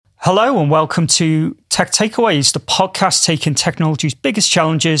Hello and welcome to Tech Takeaways, the podcast taking technology's biggest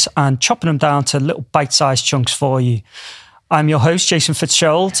challenges and chopping them down to little bite-sized chunks for you. I'm your host, Jason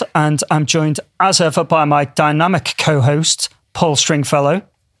Fitzgerald, and I'm joined as ever by my dynamic co-host, Paul Stringfellow.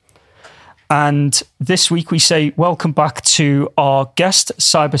 And this week we say welcome back to our guest,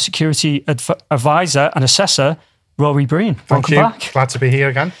 cybersecurity advisor and assessor, Rory Breen. Welcome back. Glad to be here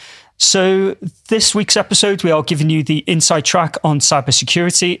again. So this week's episode, we are giving you the inside track on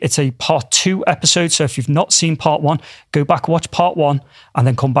cybersecurity. It's a part 2 episode. So if you've not seen part 1, go back, watch part 1, and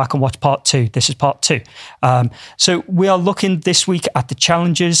then come back and watch part 2. This is part 2. So we are looking this week at the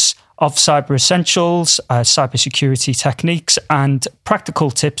challenges of cyber essentials, cybersecurity techniques, and practical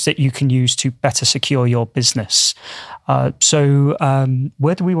tips that you can use to better secure your business. So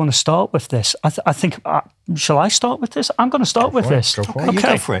where do we want to start with this? I think, shall I start with this? I'm going to start with this. Go for it. Okay. You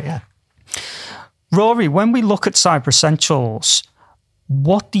go for it, yeah. Rory, when we look at cyber essentials,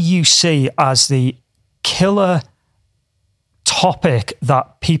 what do you see as the killer topic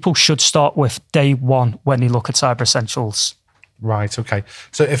that people should start with day one when they look at cyber essentials? Right, okay.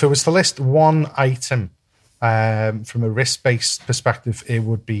 So if it was to list one item from a risk-based perspective, it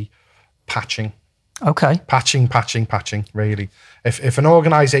would be patching. Okay. Patching, really. If an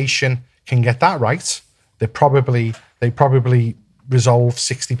organization can get that right, they probably resolve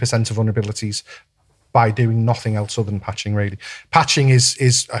 60% of vulnerabilities by doing nothing else other than patching, really. Patching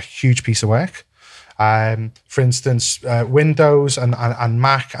is a huge piece of work. For instance, Windows and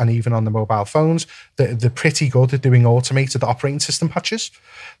Mac, and even on the mobile phones, they're pretty good at doing automated operating system patches.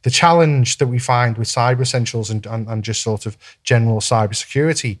 The challenge that we find with cyber essentials and just sort of general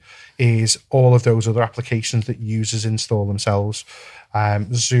cybersecurity is all of those other applications that users install themselves.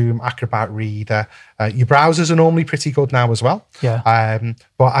 Zoom, Acrobat Reader. Your browsers are normally pretty good now as well. Yeah.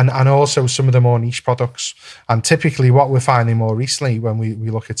 But also some of the more niche products. And typically what we're finding more recently when we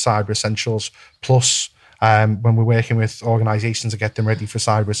look at cyber essentials plus when we're working with organizations to get them ready for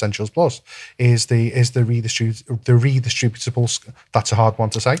Cyber Essentials Plus is the redistributable. That's a hard one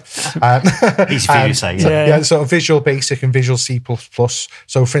to say. Easy for you to say. Yeah. So Visual Basic and Visual C++.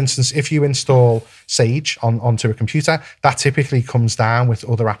 So for instance, if you install Sage onto a computer, that typically comes down with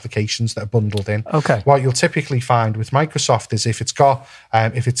other applications that are bundled in. Okay. What you'll typically find with Microsoft is if it's got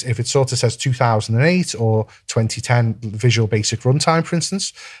if it sort of says 2008 or 2010 Visual Basic runtime, for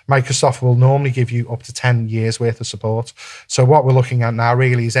instance, Microsoft will normally give you up to 10 years worth of support. So what we're looking at now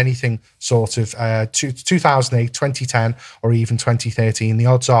really is anything sort of 2008, 2010, or even 2013. The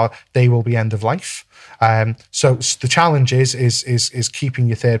odds are they will be end of life. So the challenge is keeping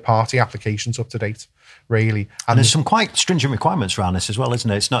your third party applications up to date, really. And there's some quite stringent requirements around this as well, isn't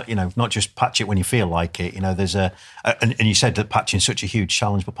it? It's not, not just patch it when you feel like it. There's and you said that patching is such a huge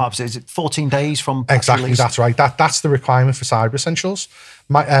challenge, but perhaps is it 14 days from patch exactly release? That's right. That's the requirement for Cyber Essentials.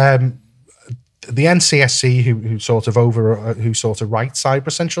 The NCSC, who sort of write Cyber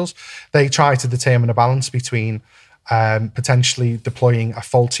Essentials, they try to determine a balance between potentially deploying a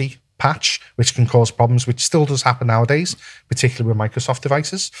faulty patch, which can cause problems, which still does happen nowadays, particularly with Microsoft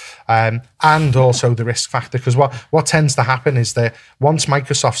devices, and also the risk factor. Because what tends to happen is that once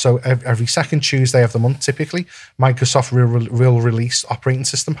Microsoft, so every second Tuesday of the month, typically, Microsoft will release operating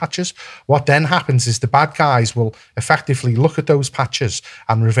system patches. What then happens is the bad guys will effectively look at those patches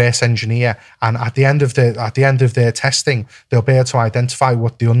and reverse engineer, and at the end of their testing, they'll be able to identify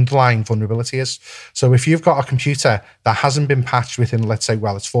what the underlying vulnerability is. So if you've got a computer that hasn't been patched within, let's say,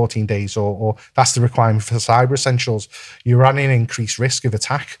 it's 14 days, or that's the requirement for Cyber Essentials, you're running an increased risk of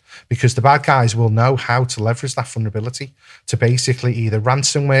attack because the bad guys will know how to leverage that vulnerability to basically either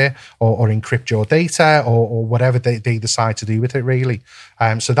ransomware or encrypt your data or whatever they decide to do with it, really.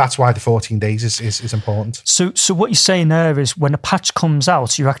 So that's why the 14 days is important. So what you're saying there is when a patch comes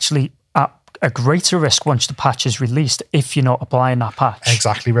out, you're actually at a greater risk once the patch is released if you're not applying that patch.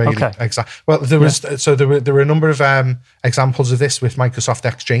 Exactly, really. Okay. Exactly. Well, there were a number of examples of this with Microsoft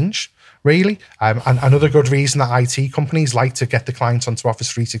Exchange, really. And another good reason that IT companies like to get the clients onto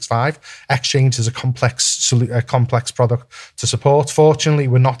Office 365. Exchange is a complex product to support. Fortunately,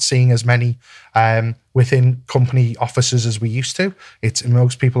 we're not seeing as many within company offices as we used to.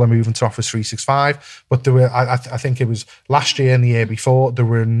 Most people are moving to Office 365, but there were, I think it was last year and the year before, there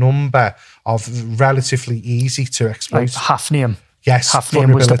were a number of relatively easy to exploit. Like Hafnium. Yes,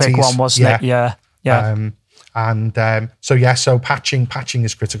 Hafnium was the big one, wasn't it? Yeah. So patching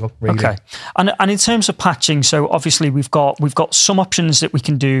is critical, really. Okay. And in terms of patching, so obviously we've got some options that we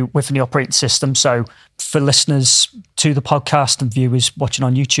can do within the operating system. So for listeners to the podcast and viewers watching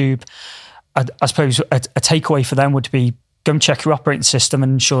on YouTube, I suppose a takeaway for them would be go and check your operating system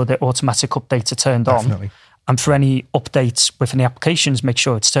and ensure that automatic updates are turned Definitely. And for any updates within the applications, make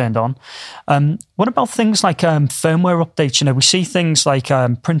sure it's turned on. What about things like firmware updates? We see things like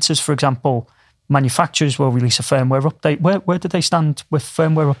printers, for example. Manufacturers will release a firmware update. Where do they stand with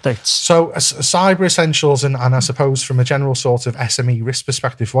firmware updates? So Cyber Essentials, and I suppose from a general sort of SME risk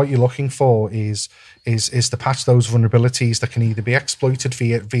perspective, what you're looking for is to patch those vulnerabilities that can either be exploited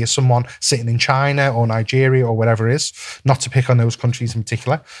via someone sitting in China or Nigeria or whatever it is, not to pick on those countries in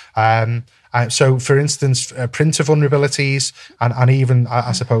particular. So, for instance, printer vulnerabilities and even,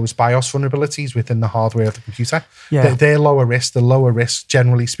 I suppose, BIOS vulnerabilities within the hardware of the computer, they're lower risk. They're lower risk,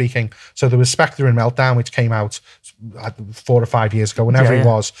 generally speaking. So there was Spectre and Meltdown, which came out 4 or 5 years ago, whenever it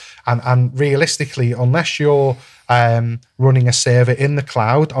was. And realistically, unless you're running a server in the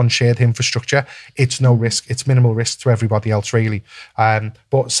cloud on shared infrastructure, it's no risk. It's minimal risk to everybody else, really.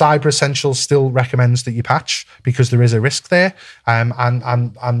 But Cyber Essentials still recommends that you patch because there is a risk there.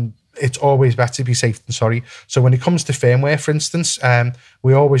 And it's always better to be safe than sorry. So when it comes to firmware, for instance,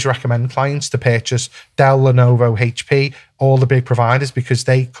 we always recommend clients to purchase Dell, Lenovo, HP, all the big providers, because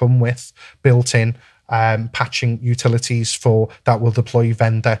they come with built-in patching utilities that will deploy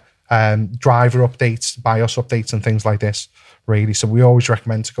vendor driver updates, BIOS updates, and things like this, really. So we always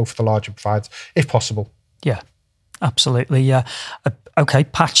recommend to go for the larger providers, if possible. Yeah, absolutely. Yeah. Okay,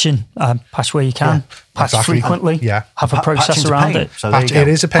 patching, patch where you can, patch frequently, have a process around it. So it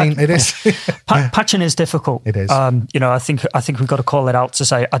is a pain. It is. Patching is difficult. It is. I think we've got to call it out to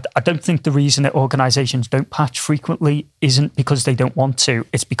say, I don't think the reason that organisations don't patch frequently isn't because they don't want to.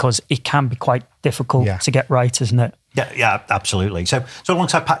 It's because it can be quite difficult to get right, isn't it? Yeah, absolutely. So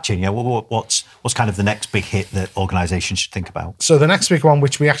alongside patching, what's kind of the next big hit that organisations should think about? So the next big one,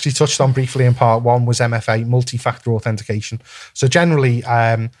 which we actually touched on briefly in part one, was MFA, multi-factor authentication. So generally,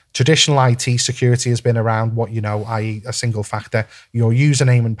 traditional IT security has been around what you know, i.e. a single factor, your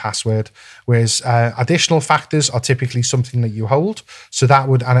username and password, whereas additional factors are typically something that you hold. So that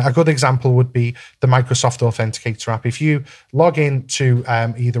would, and a good example would be the Microsoft Authenticator app. If you log in to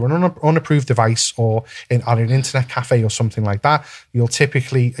either an unapproved device or on an internet cafe or something like that, you'll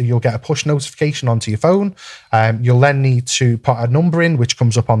get a push notification onto your phone. You'll then need to put a number in, which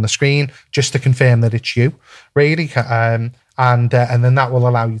comes up on the screen, just to confirm that it's you, really. And then that will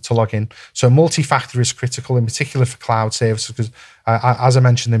allow you to log in. So multi-factor is critical, in particular for cloud services, because as I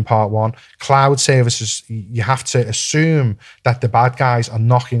mentioned in part one, cloud services, you have to assume that the bad guys are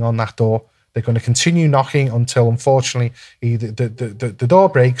knocking on that door. They're going to continue knocking until, unfortunately, either the door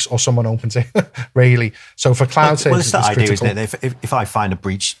breaks or someone opens it, really. So for cloud services, it's that idea, critical. Isn't it? If I find a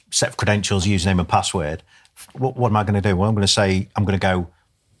breach set of credentials, username and password, what am I going to do? Well, I'm going to say, I'm going to go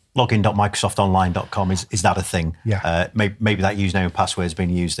login.microsoftonline.com. Is that a thing? Yeah. Maybe that username and password has been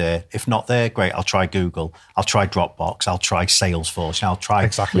used there. If not there, great. I'll try Google. I'll try Dropbox. I'll try Salesforce. I'll try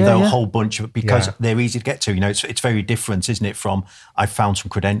a whole bunch of it, because they're easy to get to. It's very different, isn't it? From I found some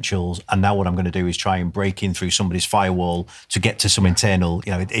credentials and now what I'm going to do is try and break in through somebody's firewall to get to some internal.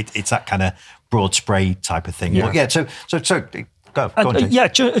 It's that kind of broad spray type of thing. Yeah. So. Go on,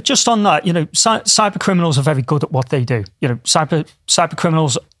 just on that, cyber criminals are very good at what they do. Cyber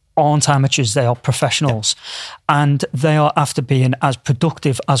criminals aren't amateurs, they are professionals, and they are after being as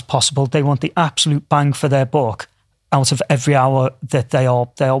productive as possible. They want the absolute bang for their buck out of every hour that they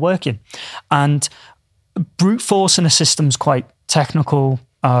are working. And brute forcing a system's quite technical.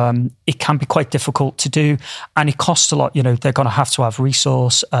 It can be quite difficult to do, and it costs a lot. They're going to have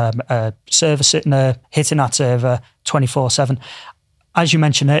resource, a server sitting there, hitting that server 24/7. As you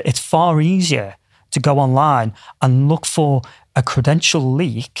mentioned, it's far easier to go online and look for a credential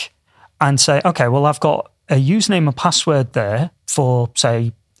leak and say, okay, well, I've got a username and password there for,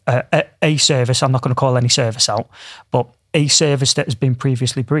 say, a service. I'm not going to call any service out, but a service that has been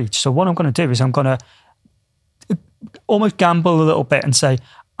previously breached. So what I'm going to do is I'm going to almost gamble a little bit and say,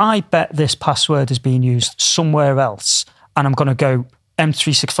 I bet this password is being used somewhere else, and I'm going to go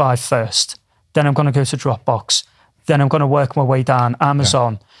M365 first. Then I'm going to go to Dropbox. Then I'm going to work my way down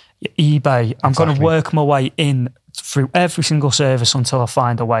Amazon, eBay. I'm going to work my way in through every single service until I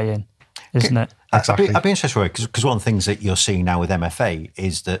find a way in, isn't it? Exactly. I'd be interested, Roy, because one of the things that you're seeing now with MFA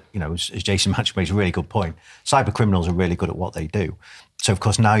is that, as Jason mentioned, makes a really good point. Cyber criminals are really good at what they do. So, of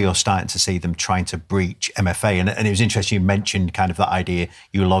course, now you're starting to see them trying to breach MFA. And it was interesting you mentioned kind of that idea,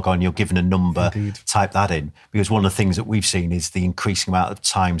 you log on, you're given a number, type that in. Because one of the things that we've seen is the increasing amount of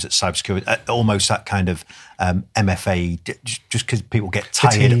times that cybersecurity, almost that kind of MFA, just because people get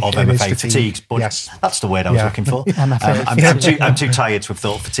tired of MFA fatigue. But that's the word I was looking for. I'm too tired to have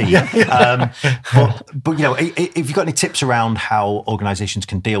thought fatigue. But if you've got any tips around how organisations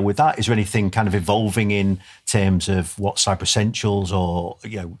can deal with that, is there anything kind of evolving in terms of what Cyber Essentials or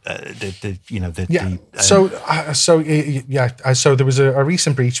So there was a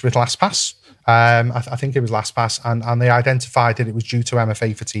recent breach with LastPass. I think it was LastPass, and they identified that it was due to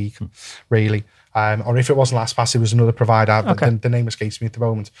MFA fatigue, really. Or if it wasn't LastPass, it was another provider. Okay. The name escapes me at the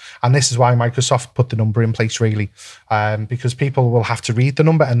moment. And this is why Microsoft put the number in place, really, because people will have to read the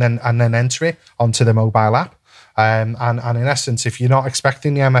number and then enter it onto the mobile app. And in essence, if you're not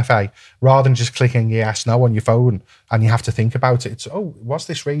expecting the MFA, rather than just clicking yes, no on your phone, and you have to think about it, it's, oh, was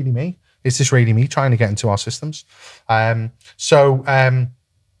this really me? Is this really me trying to get into our systems?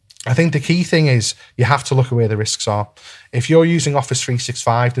 I think the key thing is you have to look at where the risks are. If you're using Office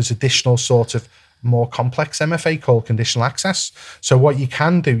 365, there's additional sort of more complex MFA called conditional access. So what you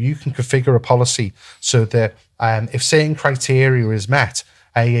can do, you can configure a policy so that if certain criteria is met,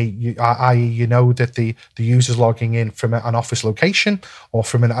 i.e. you know that the user's logging in from an office location or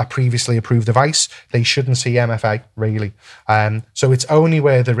from a previously approved device, they shouldn't see MFA, really. So it's only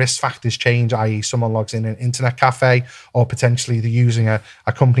where the risk factors change, i.e. someone logs in an internet cafe or potentially they're using a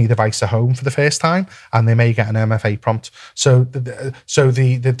company device at home for the first time and they may get an MFA prompt. So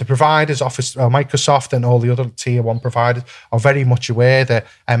the providers, Office, Microsoft and all the other tier 1 providers are very much aware that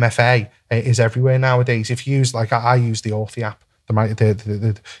MFA is everywhere nowadays. If you use, like I use the Authy app,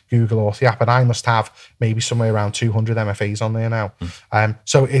 the Google Authy app, and I must have maybe somewhere around 200 MFAs on there now.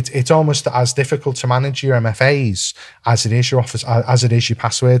 So it's almost as difficult to manage your MFAs as it is your Office, as it is your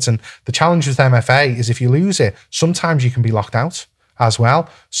passwords. And the challenge with MFA is if you lose it, sometimes you can be locked out as well.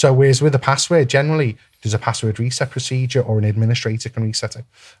 So whereas with a password, generally there's a password reset procedure or an administrator can reset it.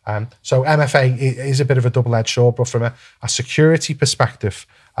 So MFA is a bit of a double-edged sword, but from a security perspective,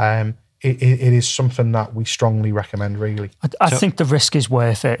 it is something that we strongly recommend, really. I think the risk is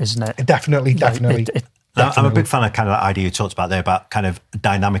worth it, isn't it? Definitely. I'm a big fan of kind of that idea you talked about there about kind of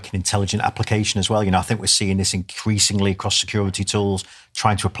dynamic and intelligent application as well. I think we're seeing this increasingly across security tools,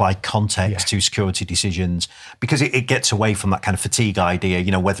 trying to apply context to security decisions because it gets away from that kind of fatigue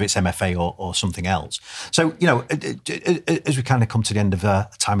idea, whether it's MFA or something else. So, as we kind of come to the end of the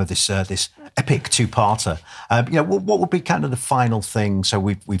time of this epic two-parter, what would be kind of the final thing? So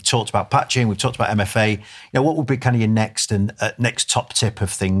we've talked about patching, we've talked about MFA. What would be kind of your next top tip of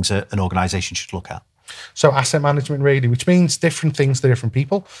things an organisation should look at? So asset management, really, which means different things to different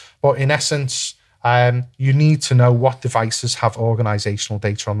people. But in essence, you need to know what devices have organizational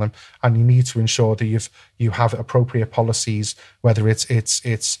data on them, and you need to ensure that you have appropriate policies, whether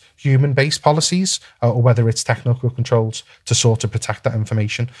it's human-based policies or whether it's technical controls to sort of protect that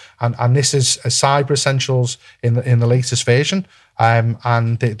information. And this is a Cyber Essentials in the latest version.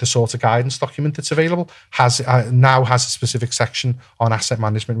 And the sort of guidance document that's available now has a specific section on asset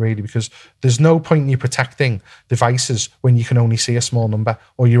management, really, because there's no point in you protecting devices when you can only see a small number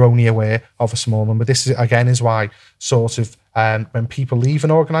or you're only aware of a small number. This is why sort of when people leave an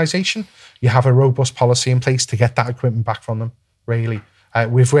organization, you have a robust policy in place to get that equipment back from them, really.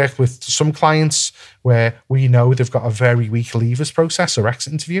 We've worked with some clients where we know they've got a very weak leavers process or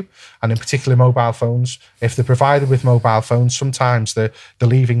exit interview, and in particular mobile phones. If they're provided with mobile phones, sometimes the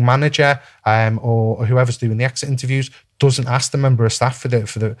leaving manager or whoever's doing the exit interviews doesn't ask the member of staff for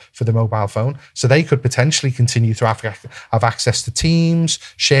the mobile phone, so they could potentially continue to have access to Teams,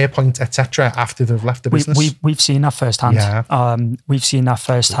 SharePoint, etc. after they've left the business. We've seen that firsthand. Yeah. We've seen that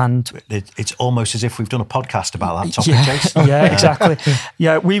firsthand. It's almost as if we've done a podcast about that topic, Jason. Yeah, exactly.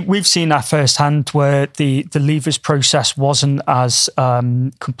 Yeah, we've seen that firsthand where the leavers process wasn't as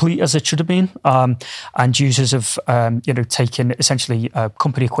complete as it should have been, and users have taken essentially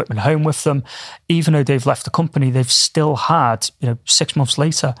company equipment home with them, even though they've left the company. They've still had 6 months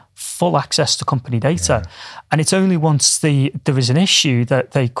later full access to company data, and it's only once there is an issue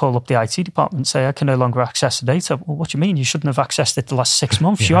that they call up the IT department and say, I can no longer access the data. Well, what do you mean? You shouldn't have accessed it the last 6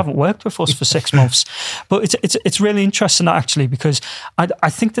 months. You haven't worked with us for 6 months. But it's really interesting actually, because I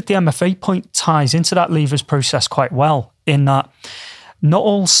think that the MFA point ties into that leavers process quite well, in that not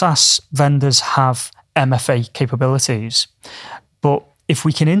all SaaS vendors have MFA capabilities, but if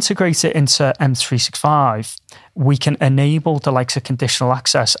we can integrate it into M365, we can enable the likes of conditional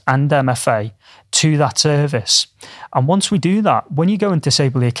access and MFA to that service. And once we do that, when you go and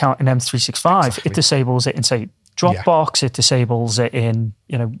disable the account in M365, it disables it in, say, Dropbox, it disables it in,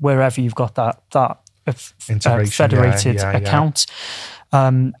 wherever you've got that federated account.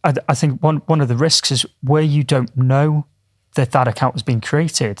 I think one of the risks is where you don't know that account has been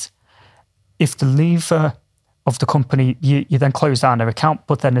created. If the leaver of the company, you then close down their account,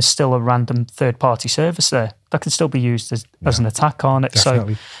 but then there's still a random third-party service there that can still be used as an attack on it.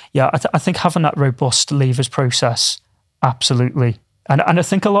 Definitely. So, I think having that robust leavers process absolutely And I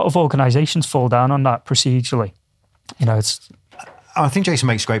think a lot of organisations fall down on that procedurally. I think Jason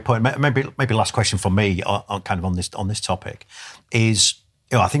makes a great point. Maybe last question for me on this topic is,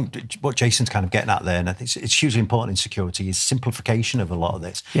 I think what Jason's kind of getting at there, and I think it's hugely important in security, is simplification of a lot of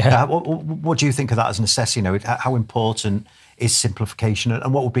this. Yeah. What do you think of that as an assessor? How important is simplification,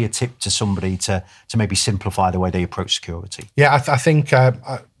 and what would be a tip to somebody to maybe simplify the way they approach security? Yeah, I think.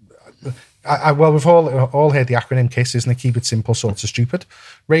 Well, we've all heard the acronym KISS, isn't it? Keep it simple, sort of stupid,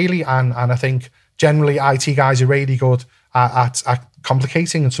 really. And I think generally IT guys are really good at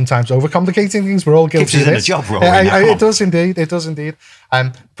complicating and sometimes overcomplicating things. We're all guilty of this. Keeps us in a job, Rory. It does indeed. It does indeed.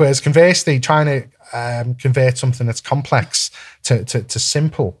 But as conversely, trying to convert something that's complex to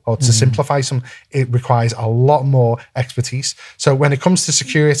simple, or to simplify something, it requires a lot more expertise. So when it comes to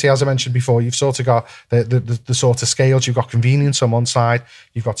security, as I mentioned before, you've sort of got the sort of scales. You've got convenience on one side,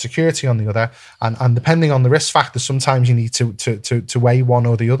 you've got security on the other, and depending on the risk factors, sometimes you need to weigh one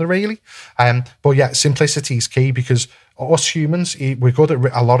or the other, really. But yeah, simplicity is key, because us humans, we're good at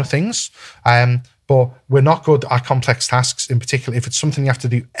a lot of things, but we're not good at complex tasks. In particular, if it's something you have to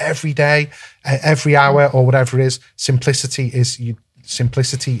do every day, every hour, or whatever it is, simplicity is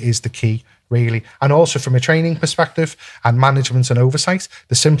the key, really. And also from a training perspective and management and oversight,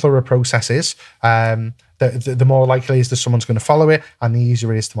 the simpler a process is, the more likely is that someone's going to follow it, and the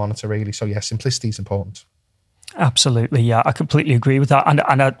easier it is to monitor, really. So yeah, simplicity is important. Absolutely, yeah, I completely agree with that.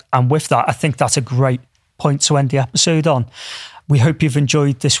 And with that, I think that's a great point to end the episode on. We hope you've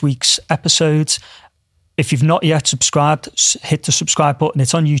enjoyed this week's episode. If you've not yet subscribed, hit the subscribe button.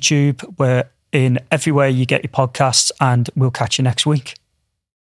 It's on YouTube. We're in everywhere you get your podcasts, and we'll catch you next week.